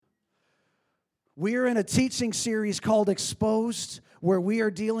We are in a teaching series called Exposed, where we are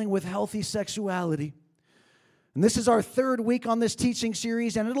dealing with healthy sexuality. And this is our third week on this teaching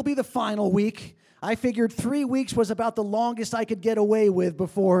series, and it'll be the final week. I figured 3 weeks was about the longest I could get away with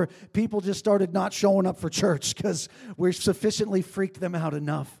before people just started not showing up for church because we're sufficiently freaked them out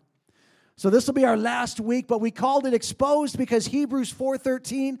enough. So this will be our last week, but we called it Exposed because Hebrews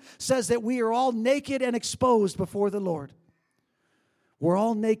 4:13 says that we are all naked and exposed before the Lord. We're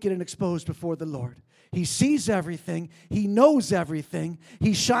all naked and exposed before the Lord. He sees everything. He knows everything.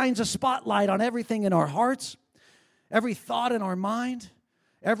 He shines a spotlight on everything in our hearts, every thought in our mind,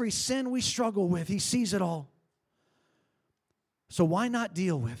 every sin we struggle with. He sees it all. So why not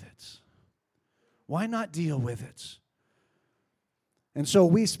deal with it? Why not deal with it? And so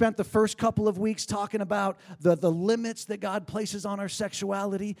we spent the first couple of weeks talking about the limits that God places on our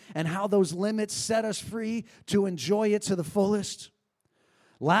sexuality and how those limits set us free to enjoy it to the fullest.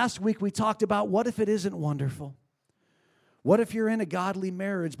 Last week we talked about what if it isn't wonderful? What if you're in a godly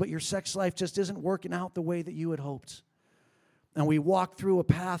marriage but your sex life just isn't working out the way that you had hoped? And we walked through a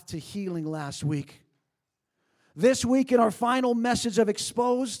path to healing last week. This week in our final message of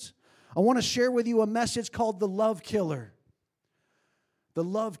Exposed, I want to share with you a message called The Love Killer. The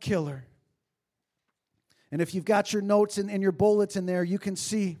Love Killer. And if you've got your notes in your bullets in there, you can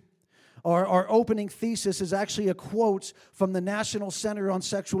see our opening thesis is actually a quote from the National Center on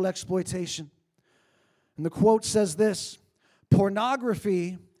Sexual Exploitation. And the quote says this: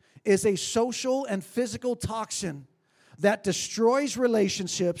 "Pornography is a social and physical toxin that destroys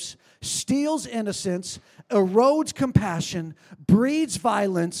relationships, steals innocence, erodes compassion, breeds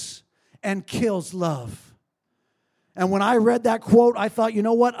violence, and kills love." And when I read that quote, I thought, you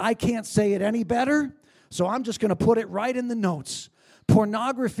know what? I can't say it any better, so I'm just going to put it right in the notes.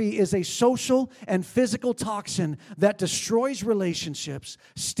 Pornography is a social and physical toxin that destroys relationships,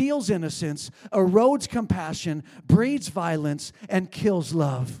 steals innocence, erodes compassion, breeds violence, and kills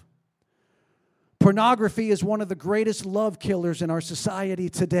love. Pornography is one of the greatest love killers in our society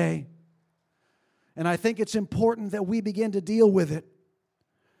today. And I think it's important that we begin to deal with it.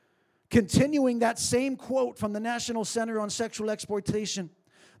 Continuing that same quote from the National Center on Sexual Exploitation,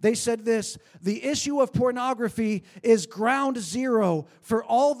 they said this: "The issue of pornography is ground zero for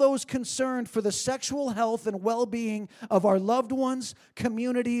all those concerned for the sexual health and well-being of our loved ones,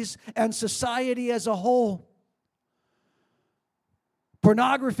 communities, and society as a whole."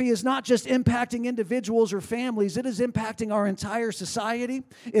 Pornography is not just impacting individuals or families. It is impacting our entire society.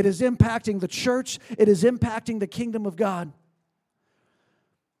 It is impacting the church. It is impacting the kingdom of God.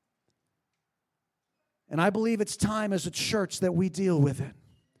 And I believe it's time as a church that we deal with it.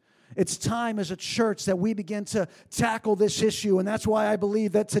 It's time as a church that we begin to tackle this issue. And that's why I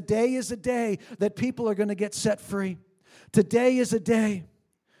believe that today is a day that people are going to get set free. Today is a day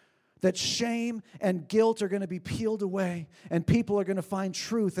that shame and guilt are going to be peeled away, and people are going to find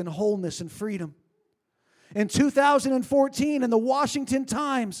truth and wholeness and freedom. In 2014, in the Washington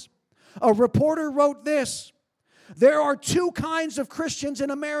Times, a reporter wrote this: "There are two kinds of Christians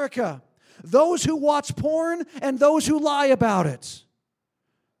in America, those who watch porn and those who lie about it."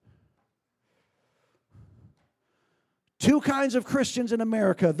 Two kinds of Christians in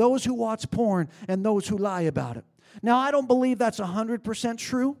America, those who watch porn and those who lie about it. Now, I don't believe that's 100%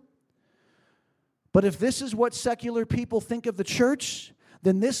 true. But if this is what secular people think of the church,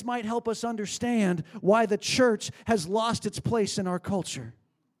 then this might help us understand why the church has lost its place in our culture.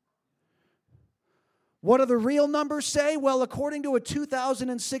 What do the real numbers say? Well, according to a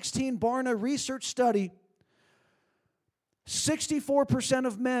 2016 Barna research study, 64%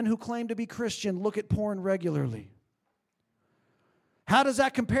 of men who claim to be Christian look at porn regularly. How does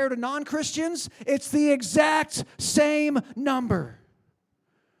that compare to non-Christians? It's the exact same number.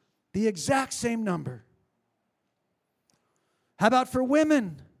 The exact same number. How about for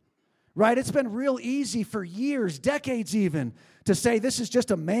women? Right? It's been real easy for years, decades even, to say this is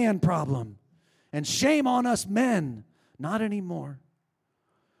just a man problem. And shame on us men. Not anymore.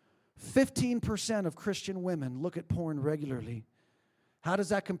 15% of Christian women look at porn regularly. How does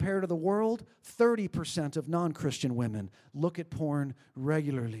that compare to the world? 30% of non-Christian women look at porn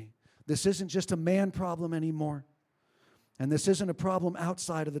regularly. This isn't just a man problem anymore. And this isn't a problem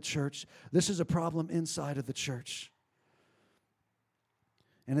outside of the church. This is a problem inside of the church.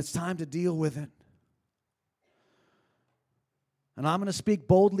 And it's time to deal with it. And I'm going to speak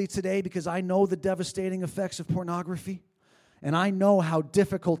boldly today because I know the devastating effects of pornography. And I know how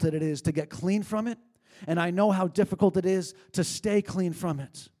difficult it is to get clean from it. And I know how difficult it is to stay clean from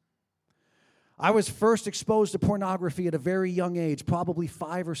it. I was first exposed to pornography at a very young age, probably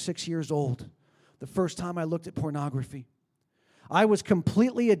 5 or 6 years old, the first time I looked at pornography. I was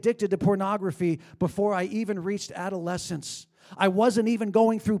completely addicted to pornography before I even reached adolescence. I wasn't even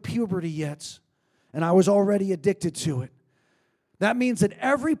going through puberty yet, and I was already addicted to it. That means that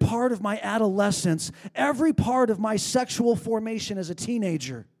every part of my adolescence, every part of my sexual formation as a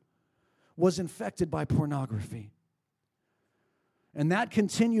teenager was infected by pornography. And that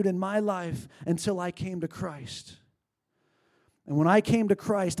continued in my life until I came to Christ. And when I came to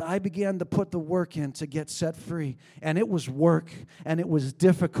Christ, I began to put the work in to get set free. And it was work, and it was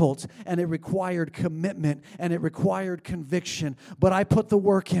difficult, and it required commitment, and it required conviction. But I put the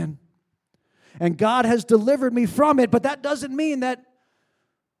work in. And God has delivered me from it, but that doesn't mean that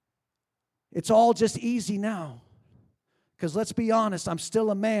it's all just easy now. Because let's be honest, I'm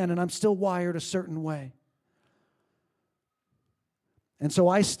still a man, and I'm still wired a certain way. And so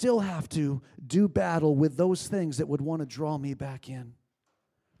I still have to do battle with those things that would want to draw me back in.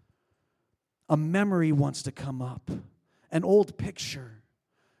 A memory wants to come up. An old picture.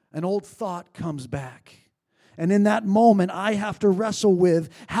 An old thought comes back. And in that moment, I have to wrestle with,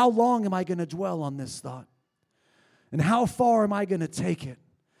 how long am I going to dwell on this thought? And how far am I going to take it?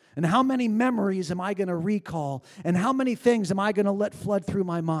 And how many memories am I going to recall? And how many things am I going to let flood through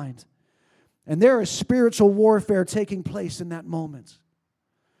my mind? And there is spiritual warfare taking place in that moment.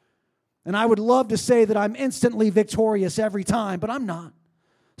 And I would love to say that I'm instantly victorious every time, but I'm not.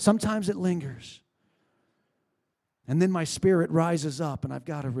 Sometimes it lingers. And then my spirit rises up, and I've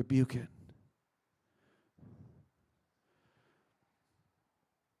got to rebuke it.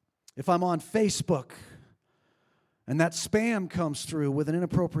 If I'm on Facebook, and that spam comes through with an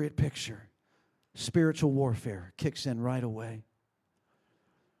inappropriate picture, spiritual warfare kicks in right away.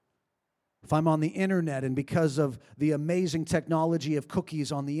 If I'm on the internet, and because of the amazing technology of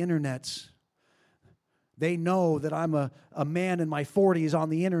cookies on the internet, they know that I'm a man in my 40s on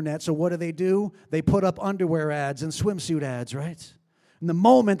the internet, so what do? They put up underwear ads and swimsuit ads, right? And the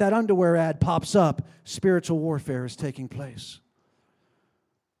moment that underwear ad pops up, spiritual warfare is taking place.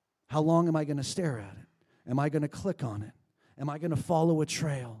 How long am I going to stare at it? Am I going to click on it? Am I going to follow a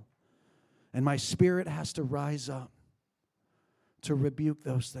trail? And my spirit has to rise up to rebuke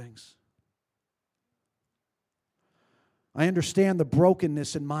those things. I understand the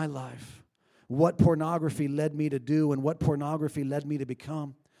brokenness in my life, what pornography led me to do and what pornography led me to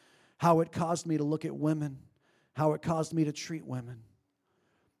become, how it caused me to look at women, how it caused me to treat women.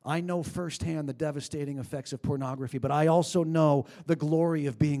 I know firsthand the devastating effects of pornography, but I also know the glory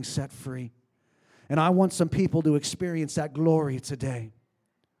of being set free. And I want some people to experience that glory today.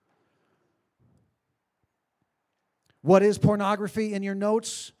 What is pornography in your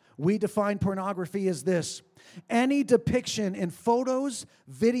notes? We define pornography as this: any depiction in photos,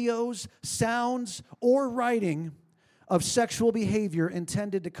 videos, sounds, or writing of sexual behavior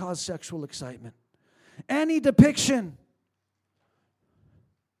intended to cause sexual excitement. Any depiction.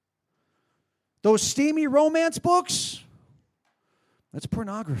 Those steamy romance books, that's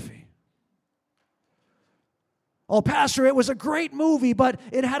pornography. Oh, Pastor, it was a great movie, but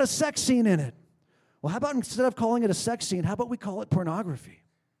it had a sex scene in it. Well, how about instead of calling it a sex scene, how about we call it pornography?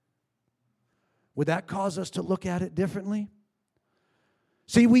 Would that cause us to look at it differently?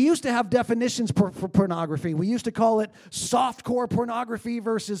 See, we used to have definitions for pornography. We used to call it softcore pornography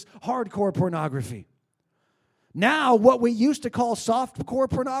versus hardcore pornography. Now, what we used to call softcore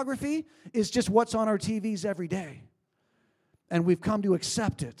pornography is just what's on our TVs every day. And we've come to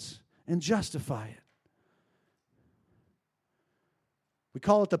accept it and justify it. We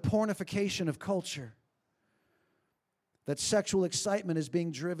call it the pornification of culture. That sexual excitement is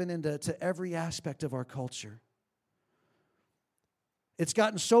being driven into every aspect of our culture. It's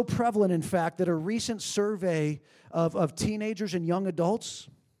gotten so prevalent, in fact, that a recent survey of teenagers and young adults,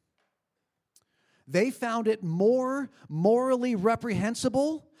 they found it more morally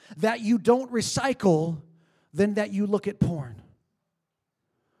reprehensible that you don't recycle than that you look at porn.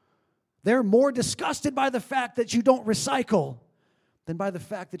 They're more disgusted by the fact that you don't recycle than by the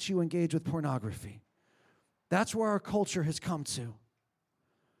fact that you engage with pornography. That's where our culture has come to.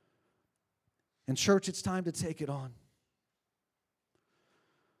 And church, it's time to take it on.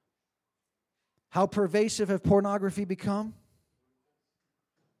 How pervasive have pornography become?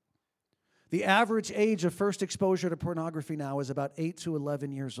 The average age of first exposure to pornography now is about 8 to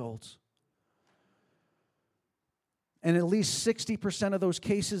 11 years old. And at least 60% of those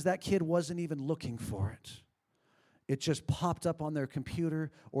cases, that kid wasn't even looking for it. It just popped up on their computer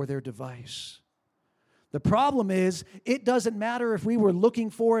or their device. The problem is, it doesn't matter if we were looking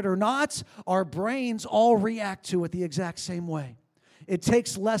for it or not. Our brains all react to it the exact same way. It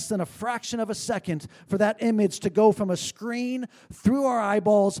takes less than a fraction of a second for that image to go from a screen through our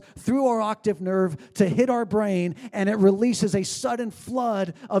eyeballs, through our optic nerve, to hit our brain, and it releases a sudden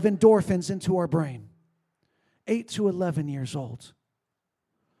flood of endorphins into our brain. 8 to 11 years old.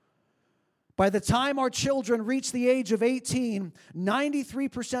 By the time our children reach the age of 18,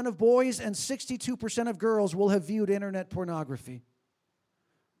 93% of boys and 62% of girls will have viewed internet pornography.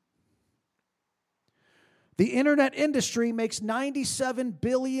 The internet industry makes $97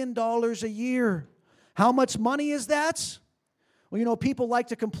 billion a year. How much money is that? Well, people like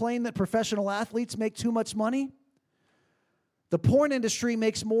to complain that professional athletes make too much money. The porn industry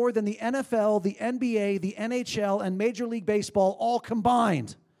makes more than the NFL, the NBA, the NHL, and Major League Baseball all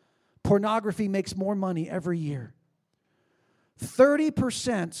combined. Pornography makes more money every year.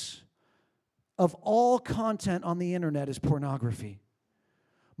 30% of all content on the internet is pornography.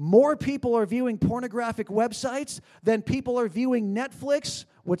 More people are viewing pornographic websites than people are viewing Netflix,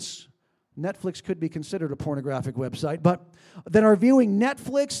 which Netflix could be considered a pornographic website, but that are viewing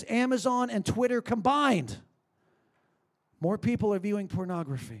Netflix, Amazon, and Twitter combined. More people are viewing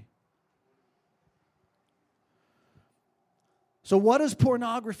pornography. So what does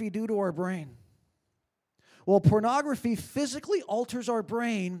pornography do to our brain? Well, pornography physically alters our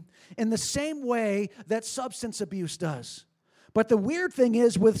brain in the same way that substance abuse does. But the weird thing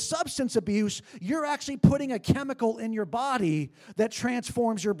is, with substance abuse, you're actually putting a chemical in your body that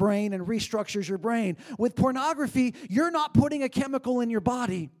transforms your brain and restructures your brain. With pornography, you're not putting a chemical in your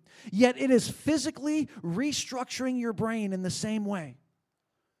body, yet it is physically restructuring your brain in the same way.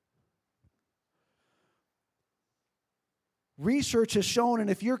 Research has shown, and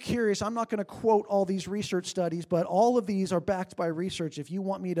if you're curious, I'm not going to quote all these research studies, but all of these are backed by research. If you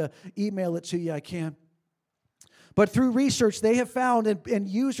want me to email it to you, I can. But through research, they have found in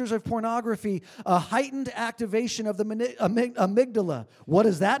users of pornography a heightened activation of the amygdala. What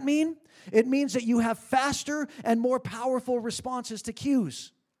does that mean? It means that you have faster and more powerful responses to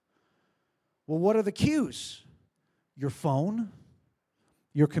cues. Well, what are the cues? Your phone,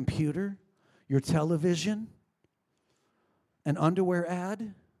 your computer, your television, an underwear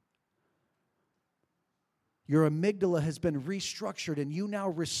ad. Your amygdala has been restructured, and you now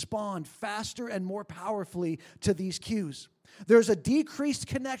respond faster and more powerfully to these cues. There's a decreased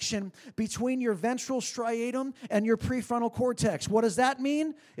connection between your ventral striatum and your prefrontal cortex. What does that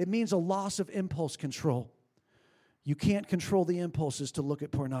mean? It means a loss of impulse control. You can't control the impulses to look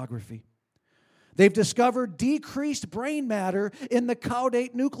at pornography. They've discovered decreased brain matter in the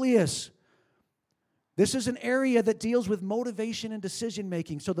caudate nucleus. This is an area that deals with motivation and decision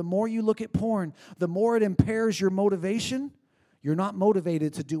making. So the more you look at porn, the more it impairs your motivation. You're not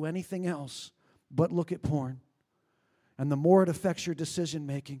motivated to do anything else but look at porn. And the more it affects your decision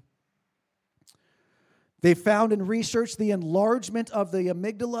making. They found in research the enlargement of the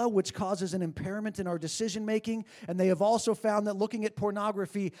amygdala, which causes an impairment in our decision making. And they have also found that looking at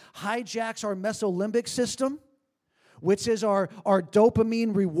pornography hijacks our mesolimbic system, which is our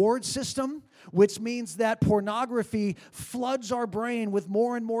dopamine reward system, which means that pornography floods our brain with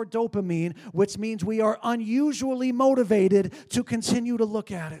more and more dopamine, which means we are unusually motivated to continue to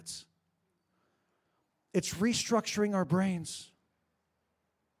look at it. It's restructuring our brains.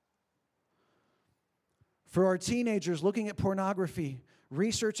 For our teenagers looking at pornography,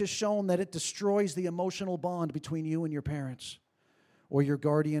 research has shown that it destroys the emotional bond between you and your parents, or your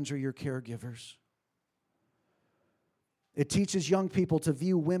guardians, or your caregivers. It teaches young people to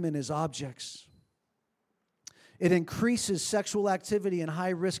view women as objects. It increases sexual activity and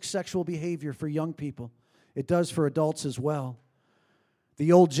high-risk sexual behavior for young people. It does for adults as well.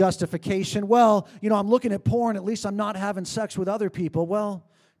 The old justification, well, I'm looking at porn, at least I'm not having sex with other people. Well,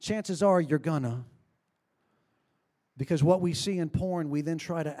 chances are you're gonna. Because what we see in porn, we then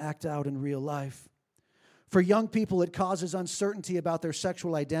try to act out in real life. For young people, it causes uncertainty about their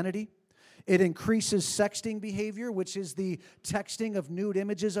sexual identity. It increases sexting behavior, which is the texting of nude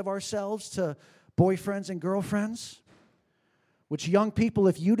images of ourselves to boyfriends and girlfriends. Which young people,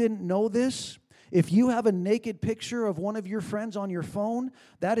 if you didn't know this, if you have a naked picture of one of your friends on your phone,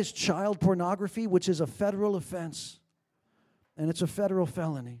 that is child pornography, which is a federal offense. And it's a federal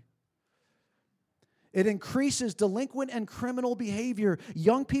felony. It increases delinquent and criminal behavior.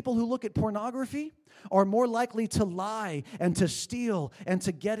 Young people who look at pornography are more likely to lie and to steal and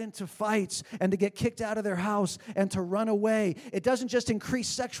to get into fights and to get kicked out of their house and to run away. It doesn't just increase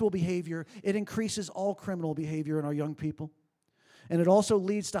sexual behavior, it increases all criminal behavior in our young people. And it also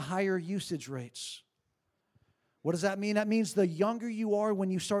leads to higher usage rates. What does that mean? That means the younger you are when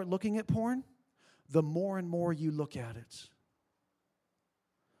you start looking at porn, the more and more you look at it.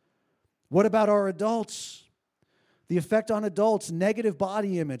 What about our adults? The effect on adults, negative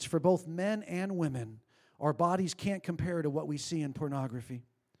body image for both men and women. Our bodies can't compare to what we see in pornography.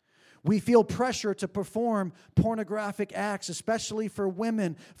 We feel pressure to perform pornographic acts, especially for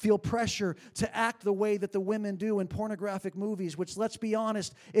women, feel pressure to act the way that the women do in pornographic movies, which, let's be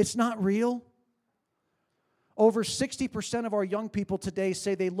honest, it's not real. Over 60% of our young people today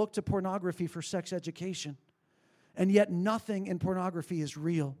say they look to pornography for sex education, and yet nothing in pornography is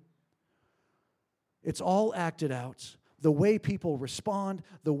real. It's all acted out. The way people respond,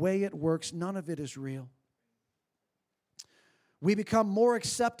 the way it works, none of it is real. We become more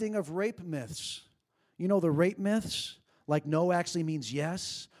accepting of rape myths. You know the rape myths? Like no actually means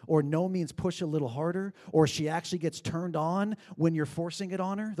yes, or no means push a little harder, or she actually gets turned on when you're forcing it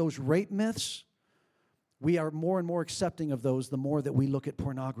on her. Those rape myths, we are more and more accepting of those the more that we look at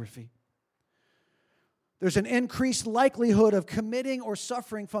pornography. There's an increased likelihood of committing or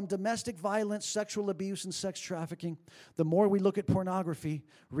suffering from domestic violence, sexual abuse, and sex trafficking. The more we look at pornography,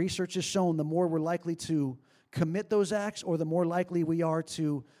 research has shown the more we're likely to commit those acts, or the more likely we are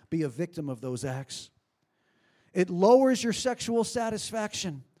to be a victim of those acts. It lowers your sexual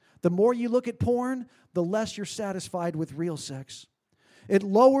satisfaction. The more you look at porn, the less you're satisfied with real sex. It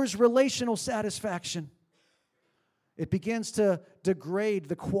lowers relational satisfaction. It begins to degrade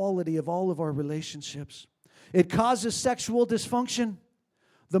the quality of all of our relationships. It causes sexual dysfunction.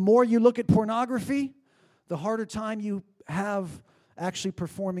 The more you look at pornography, the harder time you have actually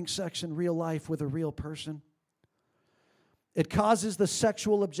performing sex in real life with a real person. It causes the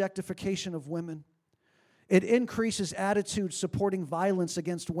sexual objectification of women. It increases attitudes supporting violence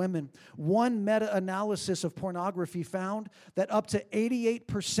against women. One meta-analysis of pornography found that up to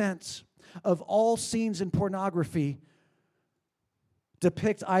 88% of all scenes in pornography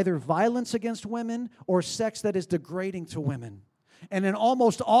depict either violence against women or sex that is degrading to women. And in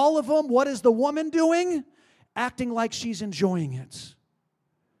almost all of them, what is the woman doing? Acting like she's enjoying it.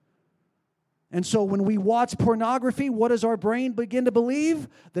 And so when we watch pornography, what does our brain begin to believe?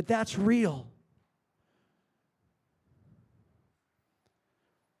 That that's real.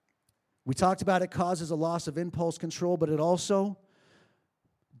 We talked about it causes a loss of impulse control, but it also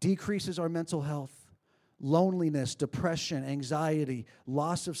decreases our mental health. Loneliness, depression, anxiety,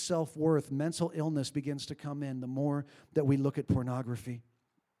 loss of self-worth, mental illness begins to come in the more that we look at pornography.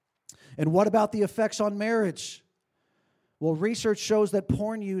 And what about the effects on marriage? Well, research shows that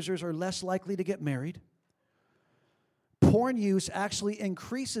porn users are less likely to get married. Porn use actually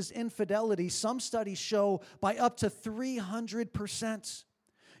increases infidelity. Some studies show by up to 300%.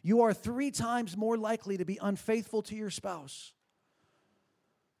 You are 3 times more likely to be unfaithful to your spouse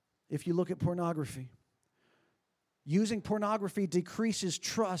if you look at pornography. Using pornography decreases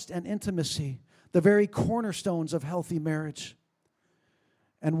trust and intimacy, the very cornerstones of healthy marriage.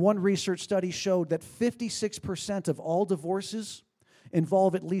 And one research study showed that 56% of all divorces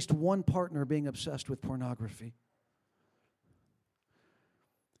involve at least one partner being obsessed with pornography.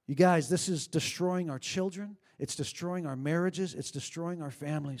 You guys, this is destroying our children. It's destroying our marriages. It's destroying our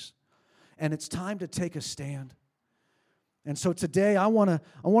families. And it's time to take a stand. And so today I want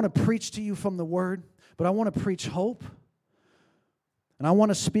to preach to you from the Word, but I want to preach hope. And I want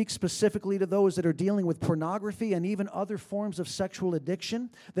to speak specifically to those that are dealing with pornography and even other forms of sexual addiction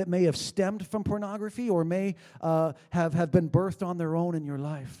that may have stemmed from pornography or may have been birthed on their own in your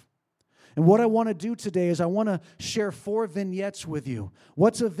life. And what I want to do today is I want to share 4 vignettes with you.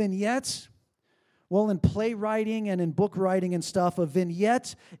 What's a vignette? Well, in playwriting and in book writing and stuff, a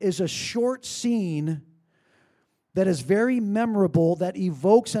vignette is a short scene that is very memorable, that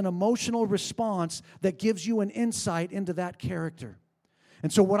evokes an emotional response that gives you an insight into that character.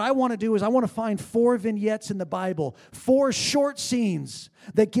 And so what I want to do is I want to find 4 vignettes in the Bible, 4 short scenes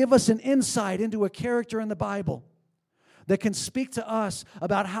that give us an insight into a character in the Bible that can speak to us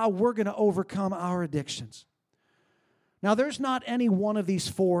about how we're going to overcome our addictions. Now, there's not any one of these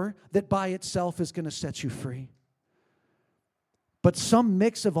 4 that by itself is going to set you free. But some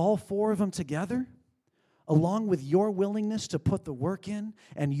mix of all 4 of them together, along with your willingness to put the work in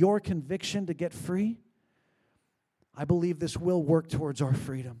and your conviction to get free, I believe this will work towards our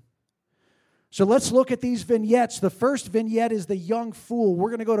freedom. So let's look at these vignettes. The first vignette is the young fool. We're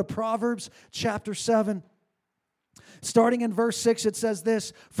going to go to Proverbs chapter 7. Starting in verse 6, it says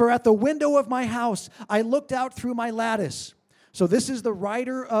this, "For at the window of my house I looked out through my lattice." So this is the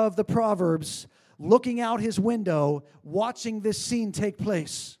writer of the Proverbs looking out his window, watching this scene take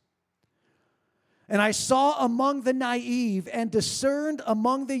place. "And I saw among the naive and discerned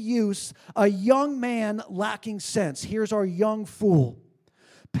among the youths a young man lacking sense." Here's our young fool.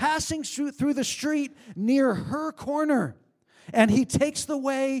 "Passing through the street near her corner, and he takes the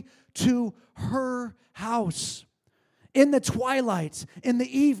way to her house." in the twilight, in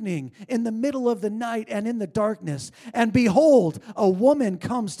the evening, in the middle of the night, and in the darkness. And behold, a woman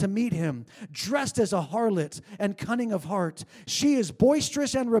comes to meet him, dressed as a harlot and cunning of heart. She is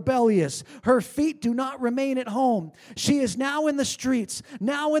boisterous and rebellious. Her feet do not remain at home. She is now in the streets,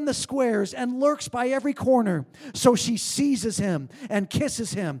 now in the squares, and lurks by every corner. So she seizes him and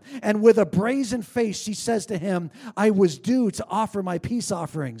kisses him. And with a brazen face, she says to him, I was due to offer my peace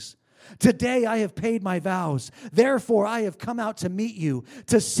offerings. Today I have paid my vows. Therefore I have come out to meet you,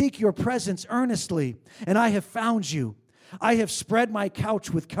 to seek your presence earnestly. And I have found you. I have spread my couch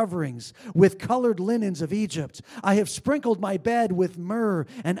with coverings, with colored linens of Egypt. I have sprinkled my bed with myrrh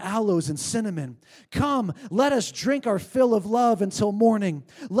and aloes and cinnamon. Come, let us drink our fill of love until morning.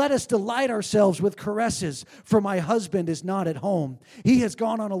 Let us delight ourselves with caresses, for my husband is not at home. He has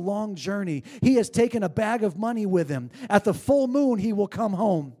gone on a long journey. He has taken a bag of money with him. At the full moon he will come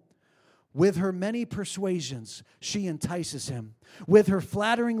home. With her many persuasions, she entices him. With her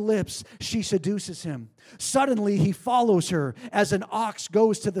flattering lips, she seduces him. Suddenly, he follows her as an ox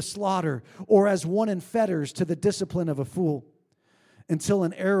goes to the slaughter, or as one in fetters to the discipline of a fool, until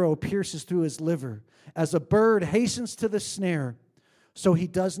an arrow pierces through his liver, as a bird hastens to the snare, so he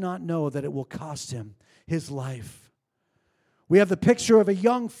does not know that it will cost him his life. We have the picture of a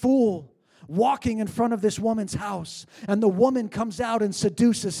young fool walking in front of this woman's house, and the woman comes out and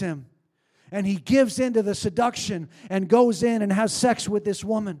seduces him. And he gives in to the seduction and goes in and has sex with this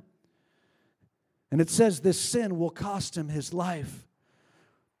woman. And it says this sin will cost him his life.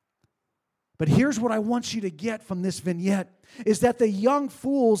 But here's what I want you to get from this vignette, is that the young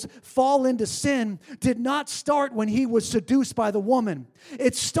fool's fall into sin did not start when he was seduced by the woman.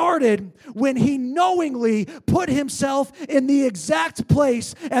 It started when he knowingly put himself in the exact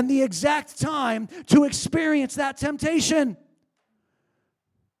place and the exact time to experience that temptation.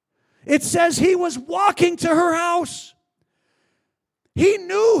 It says he was walking to her house. He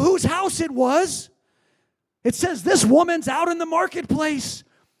knew whose house it was. It says this woman's out in the marketplace.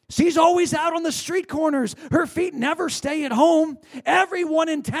 She's always out on the street corners. Her feet never stay at home. Everyone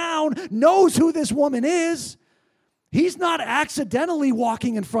in town knows who this woman is. He's not accidentally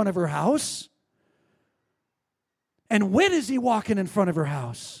walking in front of her house. And when is he walking in front of her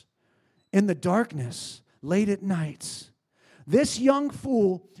house? In the darkness, late at night. This young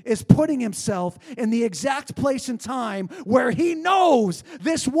fool is putting himself in the exact place and time where he knows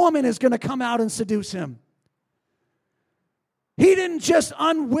this woman is going to come out and seduce him. He didn't just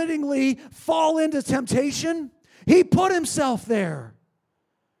unwittingly fall into temptation. He put himself there.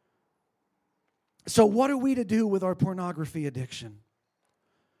 So what are we to do with our pornography addiction?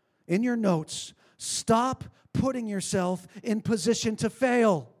 In your notes, stop putting yourself in position to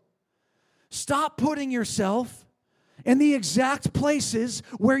fail. Stop putting yourself in the exact places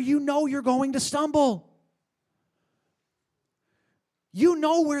where you know you're going to stumble. You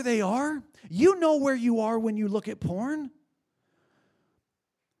know where they are. You know where you are when you look at porn.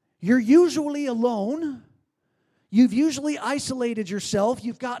 You're usually alone. You've usually isolated yourself.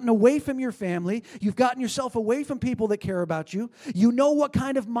 You've gotten away from your family. You've gotten yourself away from people that care about you. You know what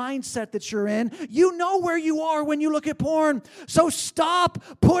kind of mindset that you're in. You know where you are when you look at porn. So stop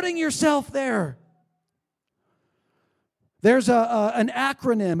putting yourself there. There's an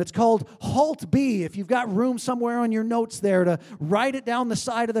acronym. It's called HALT-B. If you've got room somewhere on your notes there to write it down the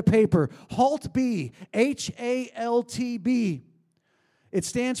side of the paper. HALT-B, HALTB. It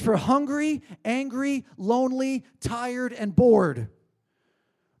stands for hungry, angry, lonely, tired, and bored.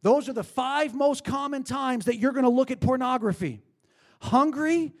 Those are the 5 most common times that you're going to look at pornography.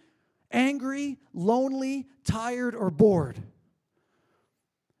 Hungry, angry, lonely, tired, or bored.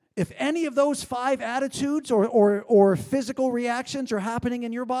 If any of those 5 attitudes or physical reactions are happening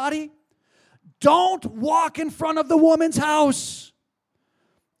in your body, don't walk in front of the woman's house.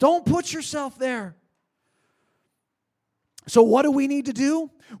 Don't put yourself there. So what do we need to do?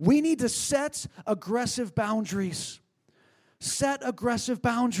 We need to set aggressive boundaries. Set aggressive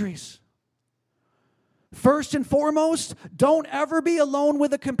boundaries. First and foremost, don't ever be alone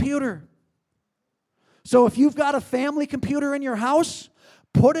with a computer. So if you've got a family computer in your house,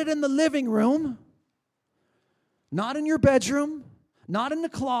 put it in the living room, not in your bedroom, not in the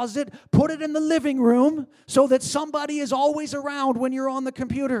closet. Put it in the living room so that somebody is always around when you're on the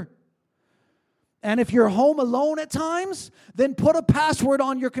computer. And if you're home alone at times, then put a password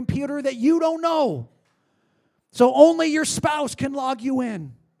on your computer that you don't know. So only your spouse can log you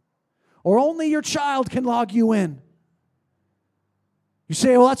in, or only your child can log you in. You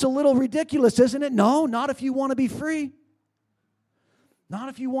say, well, that's a little ridiculous, isn't it? No, not if you want to be free. Not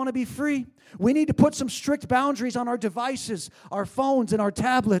if you want to be free. We need to put some strict boundaries on our devices, our phones, and our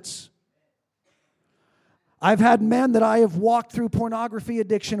tablets. I've had men that I have walked through pornography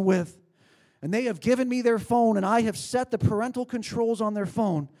addiction with, and they have given me their phone, and I have set the parental controls on their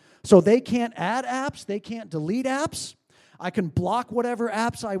phone so they can't add apps, they can't delete apps. I can block whatever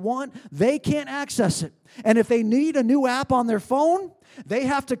apps I want. They can't access it. And if they need a new app on their phone, they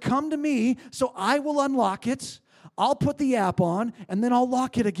have to come to me, so I will unlock it. I'll put the app on, and then I'll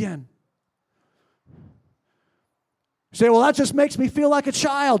lock it again. You say, well, that just makes me feel like a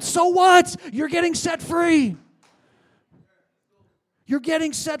child. So what? You're getting set free. You're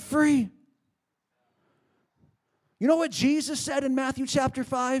getting set free. You know what Jesus said in Matthew chapter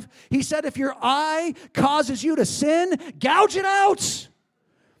 5? He said, if your eye causes you to sin, gouge it out.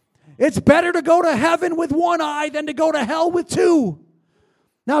 It's better to go to heaven with one eye than to go to hell with two.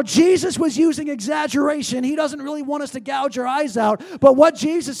 Now, Jesus was using exaggeration. He doesn't really want us to gouge our eyes out. But what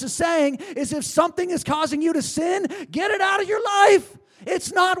Jesus is saying is if something is causing you to sin, get it out of your life.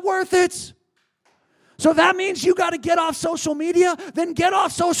 It's not worth it. So that means you got to get off social media, then get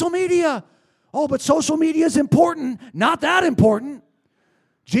off social media. Oh, but social media is important. Not that important.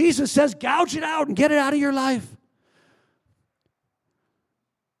 Jesus says gouge it out and get it out of your life.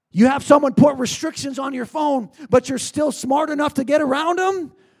 You have someone put restrictions on your phone, but you're still smart enough to get around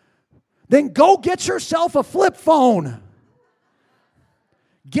them? Then go get yourself a flip phone.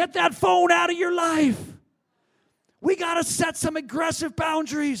 Get that phone out of your life. We got to set some aggressive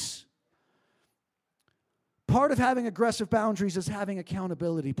boundaries. Part of having aggressive boundaries is having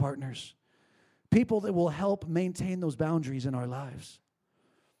accountability partners. People that will help maintain those boundaries in our lives.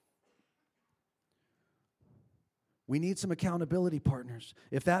 We need some accountability partners.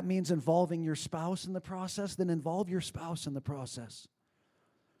 If that means involving your spouse in the process, then involve your spouse in the process.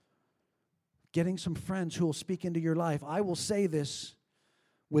 Getting some friends who will speak into your life. I will say this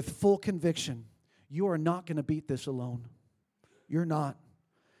with full conviction. You are not going to beat this alone. You're not.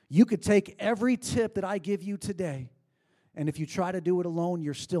 You could take every tip that I give you today, and if you try to do it alone,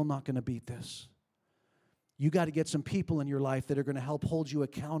 you're still not going to beat this. You got to get some people in your life that are going to help hold you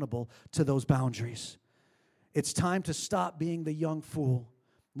accountable to those boundaries. It's time to stop being the young fool.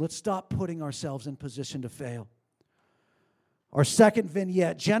 Let's stop putting ourselves in position to fail. Our second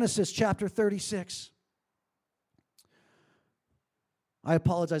vignette, Genesis chapter 36. I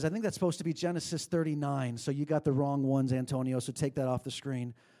apologize. I think that's supposed to be Genesis 39, so you got the wrong ones, Antonio, so take that off the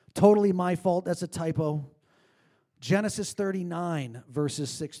screen. Totally my fault. That's a typo. Genesis 39, verses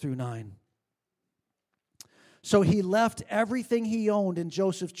 6 through 9. So he left everything he owned in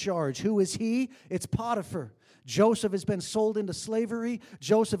Joseph's charge. Who is he? It's Potiphar. Joseph has been sold into slavery.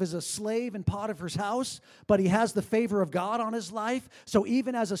 Joseph is a slave in Potiphar's house, but he has the favor of God on his life. So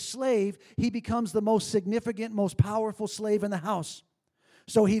even as a slave, he becomes the most significant, most powerful slave in the house.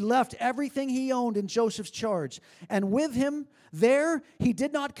 So he left everything he owned in Joseph's charge. And with him there, he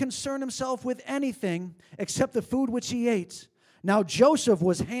did not concern himself with anything except the food which he ate. Now Joseph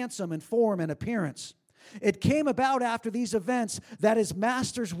was handsome in form and appearance. It came about after these events that his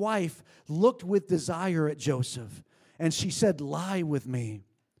master's wife looked with desire at Joseph, and she said, "Lie with me."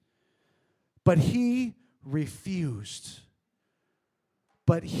 But he refused.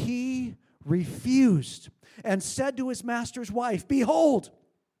 And said to his master's wife, "Behold,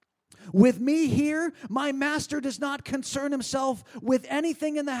 with me here, my master does not concern himself with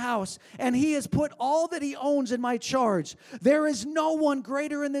anything in the house, and he has put all that he owns in my charge. There is no one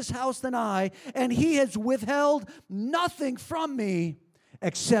greater in this house than I, and he has withheld nothing from me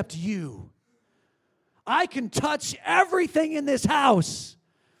except you. I can touch everything in this house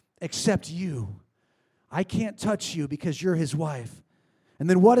except you. I can't touch you because you're his wife." And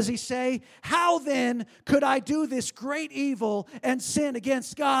then what does he say? "How then could I do this great evil and sin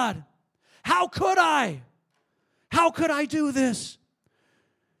against God?" How could I? How could I do this?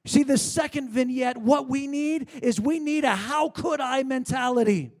 See, the second vignette, what we need is we need a how could I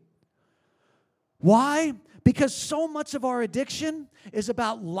mentality. Why? Because so much of our addiction is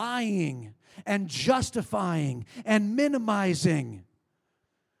about lying and justifying and minimizing.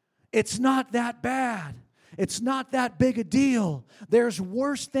 It's not that bad. It's not that big a deal. There's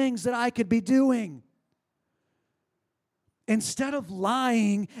worse things that I could be doing. Instead of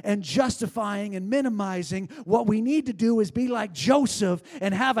lying and justifying and minimizing, what we need to do is be like Joseph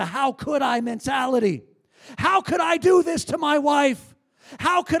and have a how could I mentality. How could I do this to my wife?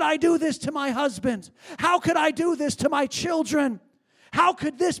 How could I do this to my husband? How could I do this to my children? How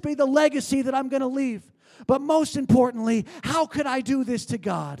could this be the legacy that I'm going to leave? But most importantly, how could I do this to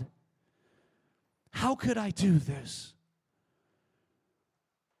God? How could I do this?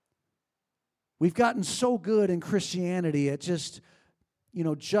 We've gotten so good in Christianity at just,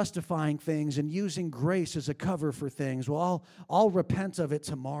 justifying things and using grace as a cover for things. Well, I'll repent of it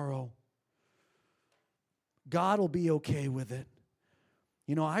tomorrow. God will be okay with it.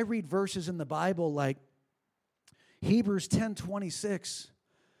 You know, I read verses in the Bible like Hebrews 10:26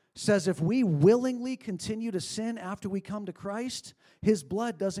 says, if we willingly continue to sin after we come to Christ, His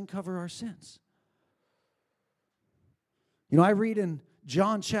blood doesn't cover our sins. You know, I read in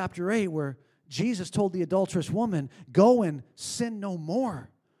John chapter 8 where Jesus told the adulterous woman, go and sin no more.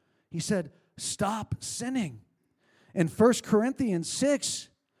 He said, stop sinning. In 1 Corinthians 6,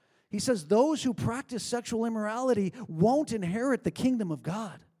 he says, those who practice sexual immorality won't inherit the kingdom of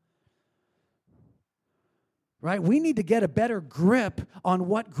God. Right? We need to get a better grip on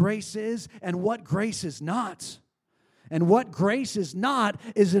what grace is and what grace is not. And what grace is not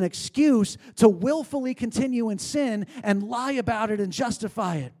is an excuse to willfully continue in sin and lie about it and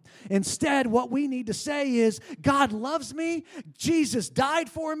justify it. Instead, what we need to say is, God loves me. Jesus died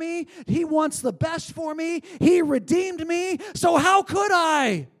for me. He wants the best for me. He redeemed me. So how could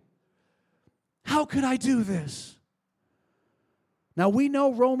I? How could I do this? Now, we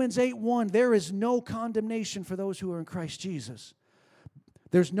know Romans 8:1, there is no condemnation for those who are in Christ Jesus.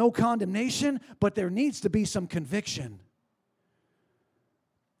 There's no condemnation, but there needs to be some conviction.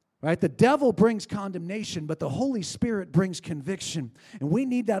 Right? The devil brings condemnation, but the Holy Spirit brings conviction. And we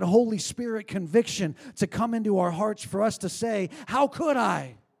need that Holy Spirit conviction to come into our hearts for us to say, how could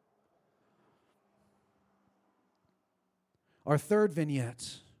I? Our third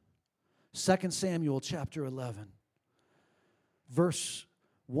vignette, 2 Samuel chapter 11, verse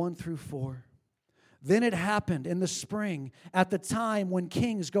 1 through 4. Then it happened in the spring, at the time when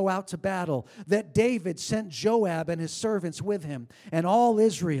kings go out to battle, that David sent Joab and his servants with him, and all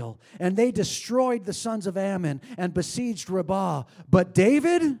Israel, and they destroyed the sons of Ammon and besieged Rabbah. But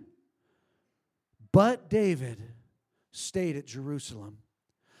David stayed at Jerusalem.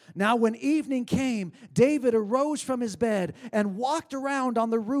 Now when evening came, David arose from his bed and walked around on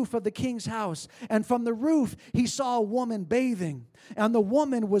the roof of the king's house. And from the roof he saw a woman bathing, and the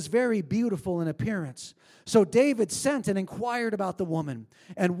woman was very beautiful in appearance. So David sent and inquired about the woman.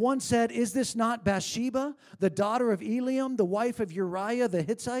 And one said, is this not Bathsheba, the daughter of Eliam, the wife of Uriah the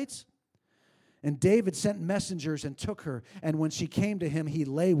Hittite? And David sent messengers and took her. And when she came to him, he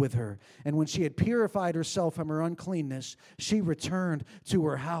lay with her. And when she had purified herself from her uncleanness, she returned to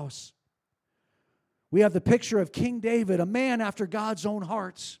her house. We have the picture of King David, a man after God's own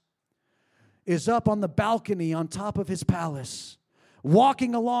heart, is up on the balcony on top of his palace,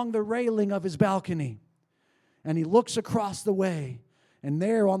 walking along the railing of his balcony. And he looks across the way. And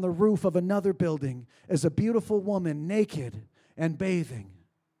there on the roof of another building is a beautiful woman naked and bathing.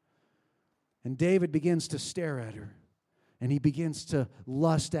 And David begins to stare at her, and he begins to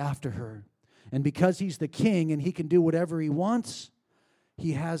lust after her. And because he's the king and he can do whatever he wants,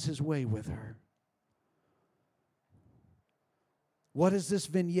 he has his way with her. What does this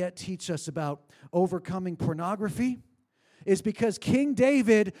vignette teach us about overcoming pornography? Is because King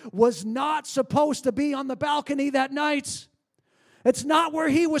David was not supposed to be on the balcony that night. It's not where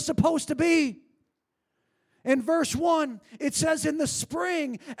he was supposed to be. In verse 1, it says, in the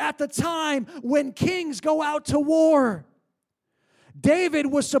spring, at the time when kings go out to war. David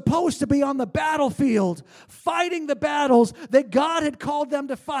was supposed to be on the battlefield, fighting the battles that God had called them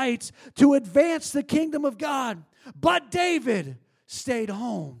to fight to advance the kingdom of God. But David stayed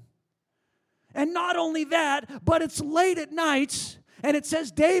home. And not only that, but it's late at night, and it says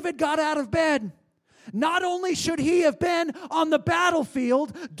David got out of bed. Not only should he have been on the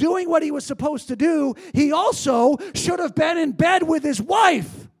battlefield doing what he was supposed to do, he also should have been in bed with his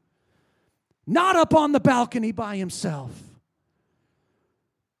wife, not up on the balcony by himself.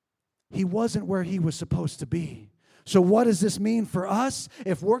 He wasn't where he was supposed to be. So what does this mean for us?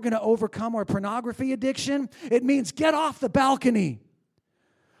 If we're going to overcome our pornography addiction, it means get off the balcony.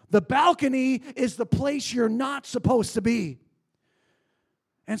 The balcony is the place you're not supposed to be.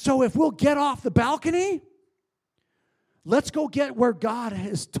 And so if we'll get off the balcony, let's go get where God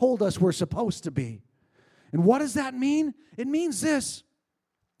has told us we're supposed to be. And what does that mean? It means this.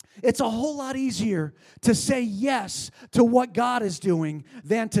 It's a whole lot easier to say yes to what God is doing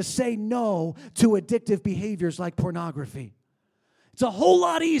than to say no to addictive behaviors like pornography. It's a whole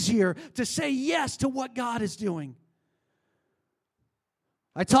lot easier to say yes to what God is doing.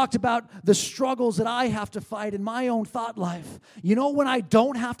 I talked about the struggles that I have to fight in my own thought life. You know when I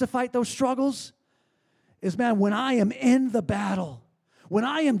don't have to fight those struggles? Is, man, when I am in the battle. When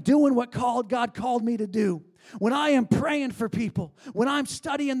I am doing what God called me to do. When I am praying for people. When I'm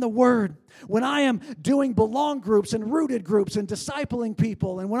studying the Word. When I am doing belong groups and rooted groups and discipling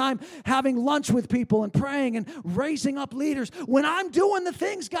people. And when I'm having lunch with people and praying and raising up leaders. When I'm doing the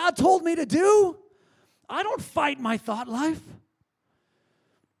things God told me to do, I don't fight my thought life.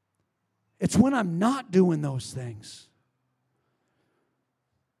 It's when I'm not doing those things.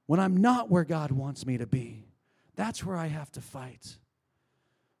 When I'm not where God wants me to be. That's where I have to fight.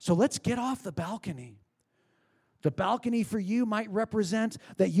 So let's get off the balcony. The balcony for you might represent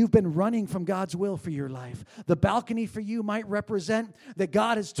that you've been running from God's will for your life. The balcony for you might represent that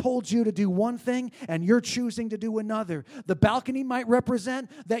God has told you to do one thing and you're choosing to do another. The balcony might represent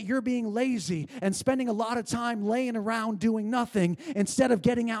that you're being lazy and spending a lot of time laying around doing nothing instead of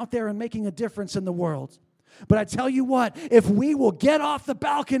getting out there and making a difference in the world. But I tell you what, if we will get off the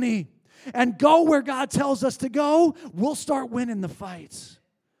balcony and go where God tells us to go, we'll start winning the fights.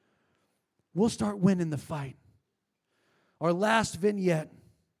 We'll start winning the fight. Our last vignette.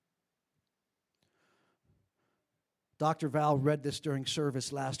 Dr. Val read this during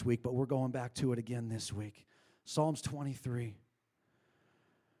service last week, but we're going back to it again this week. Psalms 23.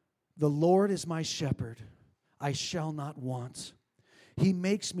 The Lord is my shepherd, I shall not want. He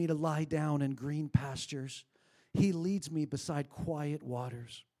makes me to lie down in green pastures. He leads me beside quiet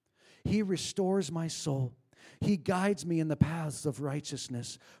waters. He restores my soul. He guides me in the paths of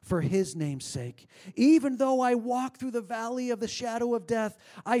righteousness for His name's sake. Even though I walk through the valley of the shadow of death,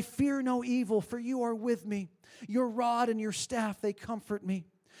 I fear no evil, for You are with me. Your rod and Your staff, they comfort me.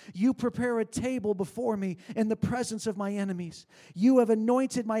 You prepare a table before me in the presence of my enemies. You have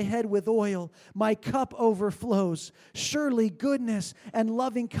anointed my head with oil. My cup overflows. Surely goodness and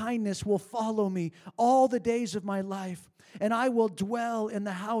loving kindness will follow me all the days of my life, and I will dwell in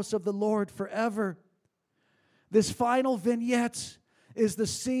the house of the Lord forever. This final vignette is the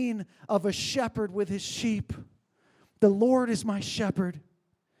scene of a shepherd with his sheep. The Lord is my shepherd.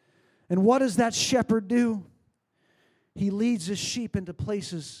 And what does that shepherd do? He leads his sheep into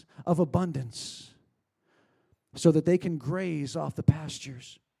places of abundance so that they can graze off the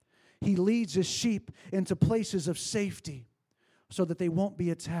pastures. He leads his sheep into places of safety so that they won't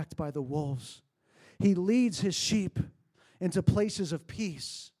be attacked by the wolves. He leads his sheep into places of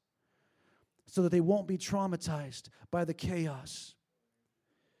peace so that they won't be traumatized by the chaos.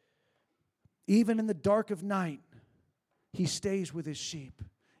 Even in the dark of night, He stays with His sheep,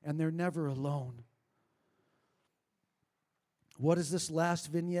 and they're never alone. What does this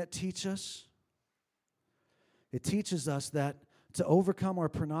last vignette teach us? It teaches us that to overcome our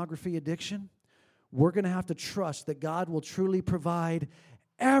pornography addiction, we're going to have to trust that God will truly provide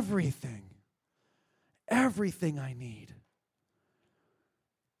everything I need.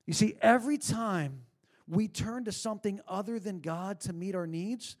 You see, every time we turn to something other than God to meet our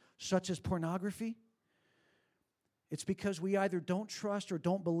needs, such as pornography, it's because we either don't trust or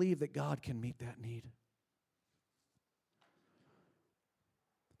don't believe that God can meet that need.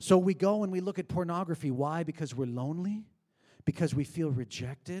 So we go and we look at pornography. Why? Because we're lonely? Because we feel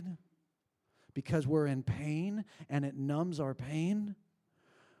rejected? Because we're in pain and it numbs our pain?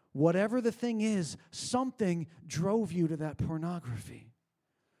 Whatever the thing is, something drove you to that pornography.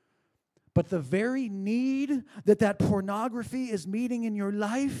 But the very need that pornography is meeting in your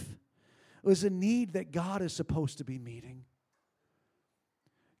life is a need that God is supposed to be meeting.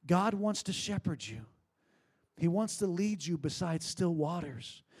 God wants to shepherd you. He wants to lead you beside still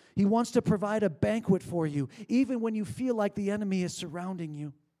waters. He wants to provide a banquet for you, even when you feel like the enemy is surrounding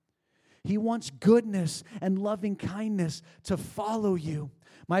you. He wants goodness and loving kindness to follow you.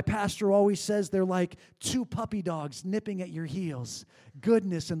 My pastor always says they're like two puppy dogs nipping at your heels.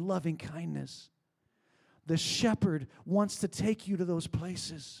 Goodness and loving kindness. The shepherd wants to take you to those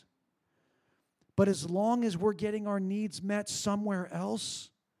places. But as long as we're getting our needs met somewhere else,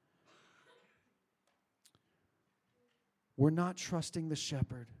 we're not trusting the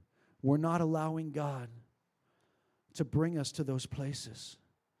shepherd. We're not allowing God to bring us to those places.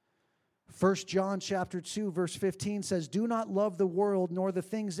 1 John chapter 2, verse 15 says, "Do not love the world nor the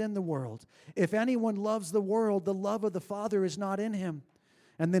things in the world. If anyone loves the world, the love of the Father is not in him."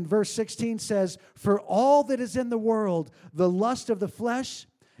 And then verse 16 says, "For all that is in the world, the lust of the flesh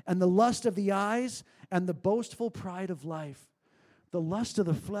and the lust of the eyes and the boastful pride of life." The lust of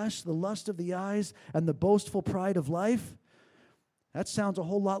the flesh, the lust of the eyes, and the boastful pride of life. That sounds a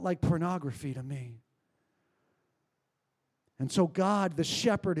whole lot like pornography to me. And so God, the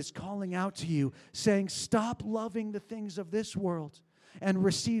shepherd, is calling out to you, saying, stop loving the things of this world and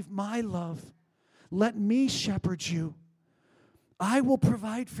receive my love. Let me shepherd you. I will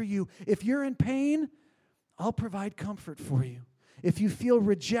provide for you. If you're in pain, I'll provide comfort for you. If you feel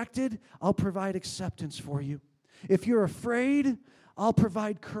rejected, I'll provide acceptance for you. If you're afraid, I'll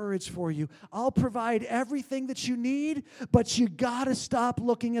provide courage for you. I'll provide everything that you need, but you got to stop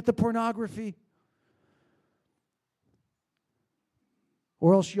looking at the pornography.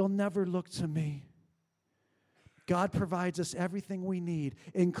 Or else you'll never look to me. God provides us everything we need,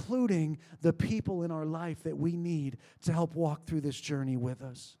 including the people in our life that we need to help walk through this journey with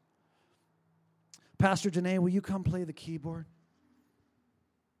us. Pastor Janae, will you come play the keyboard?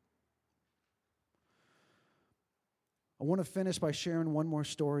 I want to finish by sharing one more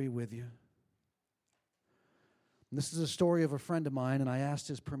story with you. And this is a story of a friend of mine, and I asked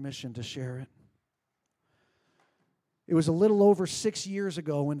his permission to share it. It was a little over 6 years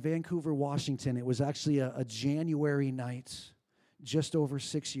ago in Vancouver, Washington. It was actually a January night, just over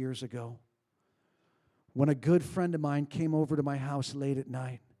 6 years ago, when a good friend of mine came over to my house late at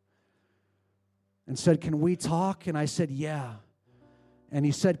night and said, "Can we talk?" And I said, "Yeah." And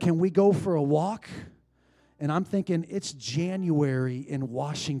he said, "Can we go for a walk?" And I'm thinking, it's January in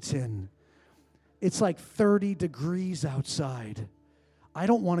Washington. It's like 30 degrees outside. I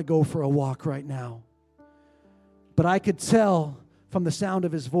don't want to go for a walk right now. But I could tell from the sound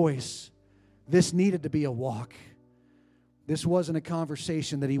of his voice, this needed to be a walk. This wasn't a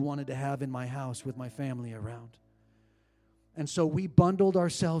conversation that he wanted to have in my house with my family around. And so we bundled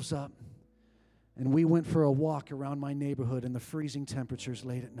ourselves up, and we went for a walk around my neighborhood in the freezing temperatures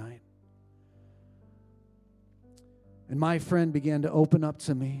late at night. And my friend began to open up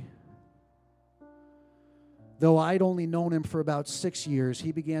to me. Though I'd only known him for about 6 years,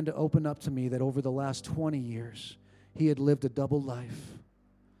 he began to open up to me that over the last 20 years, he had lived a double life.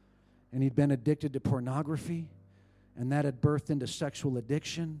 And he'd been addicted to pornography, and that had birthed into sexual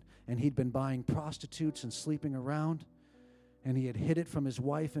addiction, and he'd been buying prostitutes and sleeping around, and he had hid it from his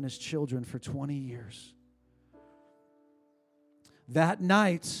wife and his children for 20 years. That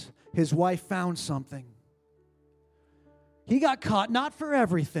night, his wife found something. He got caught, not for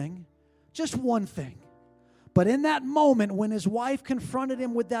everything, just one thing. But in that moment, when his wife confronted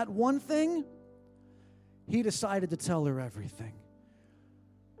him with that one thing, he decided to tell her everything.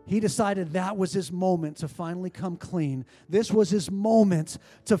 He decided that was his moment to finally come clean. This was his moment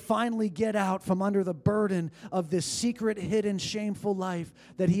to finally get out from under the burden of this secret, hidden, shameful life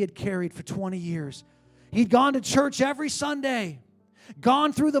that he had carried for 20 years. He'd gone to church every Sunday,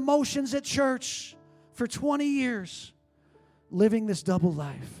 gone through the motions at church for 20 years, living this double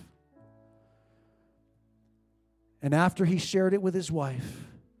life. And after he shared it with his wife,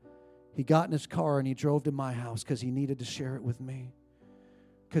 he got in his car and he drove to my house because he needed to share it with me,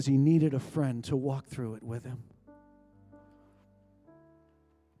 because he needed a friend to walk through it with him.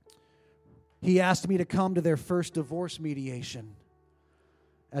 He asked me to come to their first divorce mediation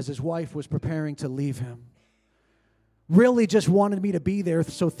as his wife was preparing to leave him. Really just wanted me to be there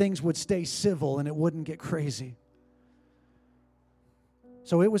so things would stay civil and it wouldn't get crazy.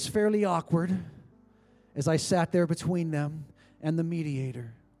 So it was fairly awkward as I sat there between them and the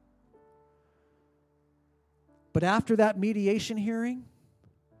mediator. But after that mediation hearing,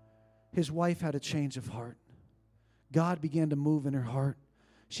 his wife had a change of heart. God began to move in her heart.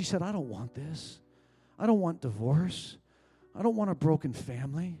 She said, "I don't want this. I don't want divorce. I don't want a broken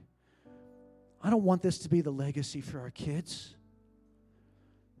family. I don't want this to be the legacy for our kids."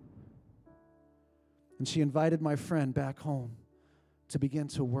 And she invited my friend back home to begin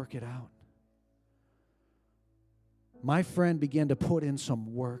to work it out. My friend began to put in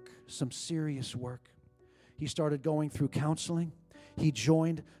some work, some serious work. He started going through counseling. He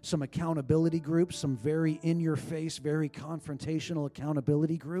joined some accountability groups, some very in-your-face, very confrontational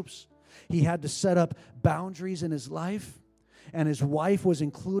accountability groups. He had to set up boundaries in his life, and his wife was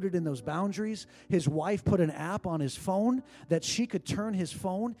included in those boundaries. His wife put an app on his phone that she could turn his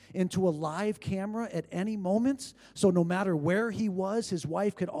phone into a live camera at any moment. So no matter where he was, his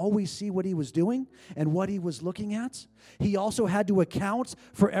wife could always see what he was doing and what he was looking at. He also had to account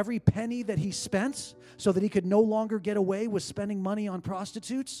for every penny that he spent so that he could no longer get away with spending money on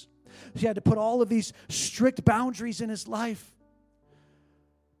prostitutes. He had to put all of these strict boundaries in his life.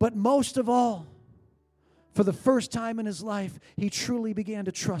 But most of all, for the first time in his life, he truly began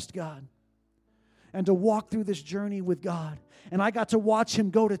to trust God and to walk through this journey with God. And I got to watch him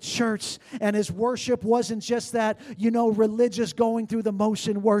go to church, and his worship wasn't just that, religious going through the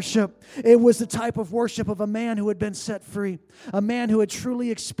motion worship. It was the type of worship of a man who had been set free, a man who had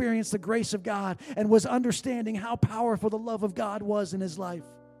truly experienced the grace of God and was understanding how powerful the love of God was in his life.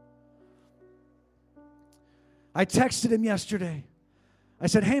 I texted him yesterday. I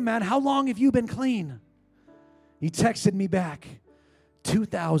said, "Hey man, how long have you been clean?" He texted me back,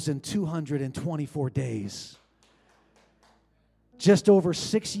 2,224 days. Just over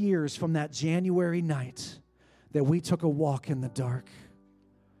 6 years from that January night that we took a walk in the dark.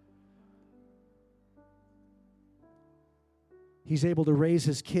 He's able to raise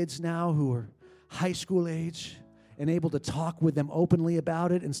his kids now who are high school age and able to talk with them openly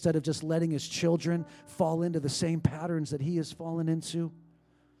about it instead of just letting his children fall into the same patterns that he has fallen into.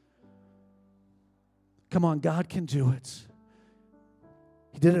 Come on, God can do it.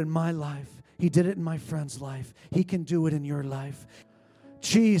 He did it in my life. He did it in my friend's life. He can do it in your life.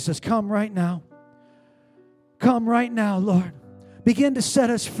 Jesus, come right now. Come right now, Lord. Begin to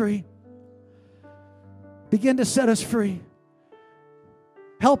set us free. Begin to set us free.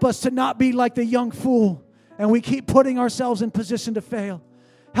 Help us to not be like the young fool and we keep putting ourselves in position to fail.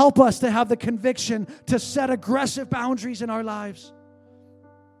 Help us to have the conviction to set aggressive boundaries in our lives.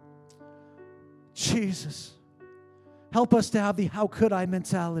 Jesus, help us to have the how could I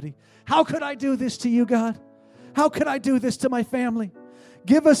mentality. How could I do this to you, God? How could I do this to my family?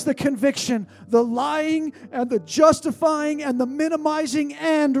 Give us the conviction, the lying and the justifying and the minimizing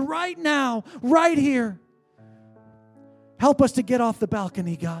end right now, right here. Help us to get off the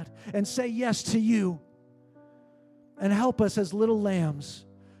balcony, God, and say yes to you. And help us as little lambs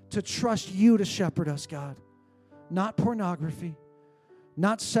to trust you to shepherd us, God. Not pornography,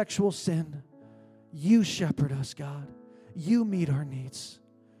 not sexual sin. You shepherd us, God. You meet our needs.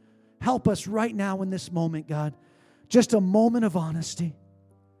 Help us right now in this moment, God. Just a moment of honesty.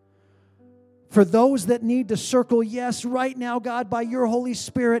 For those that need to circle yes right now, God, by your Holy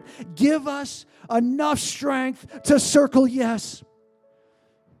Spirit, give us enough strength to circle yes.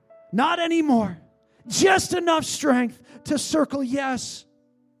 Not anymore. Just enough strength to circle yes.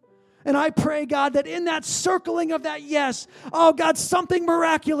 And I pray, God, that in that circling of that yes, oh, God, something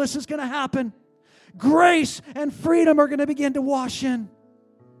miraculous is going to happen. Grace and freedom are going to begin to wash in.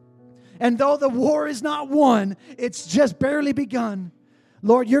 And though the war is not won, it's just barely begun.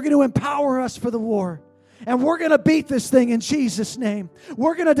 Lord, you're going to empower us for the war. And we're going to beat this thing in Jesus' name.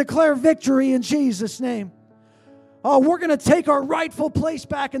 We're going to declare victory in Jesus' name. Oh, we're going to take our rightful place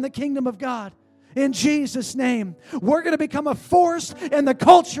back in the kingdom of God. In Jesus' name. We're going to become a force in the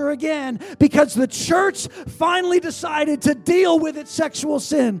culture again because the church finally decided to deal with its sexual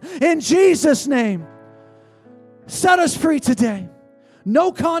sin. In Jesus' name. Set us free today.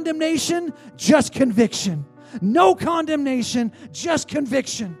 No condemnation, just conviction. No condemnation, just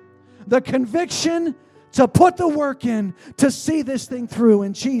conviction. The conviction to put the work in to see this thing through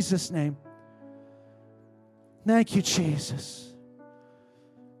in Jesus' name. Thank you, Jesus.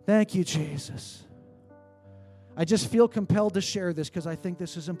 Thank you, Jesus. I just feel compelled to share this because I think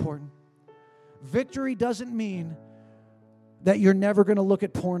this is important. Victory doesn't mean that you're never going to look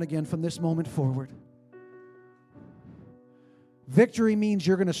at porn again from this moment forward. Victory means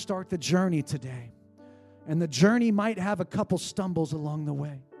you're going to start the journey today. And the journey might have a couple stumbles along the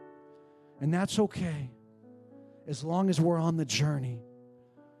way. And that's okay, as long as we're on the journey.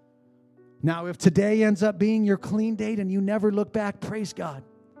 Now, if today ends up being your clean date and you never look back, praise God.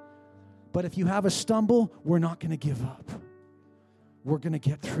 But if you have a stumble, we're not going to give up. We're going to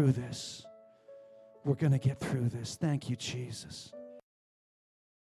get through this. We're going to get through this. Thank you, Jesus.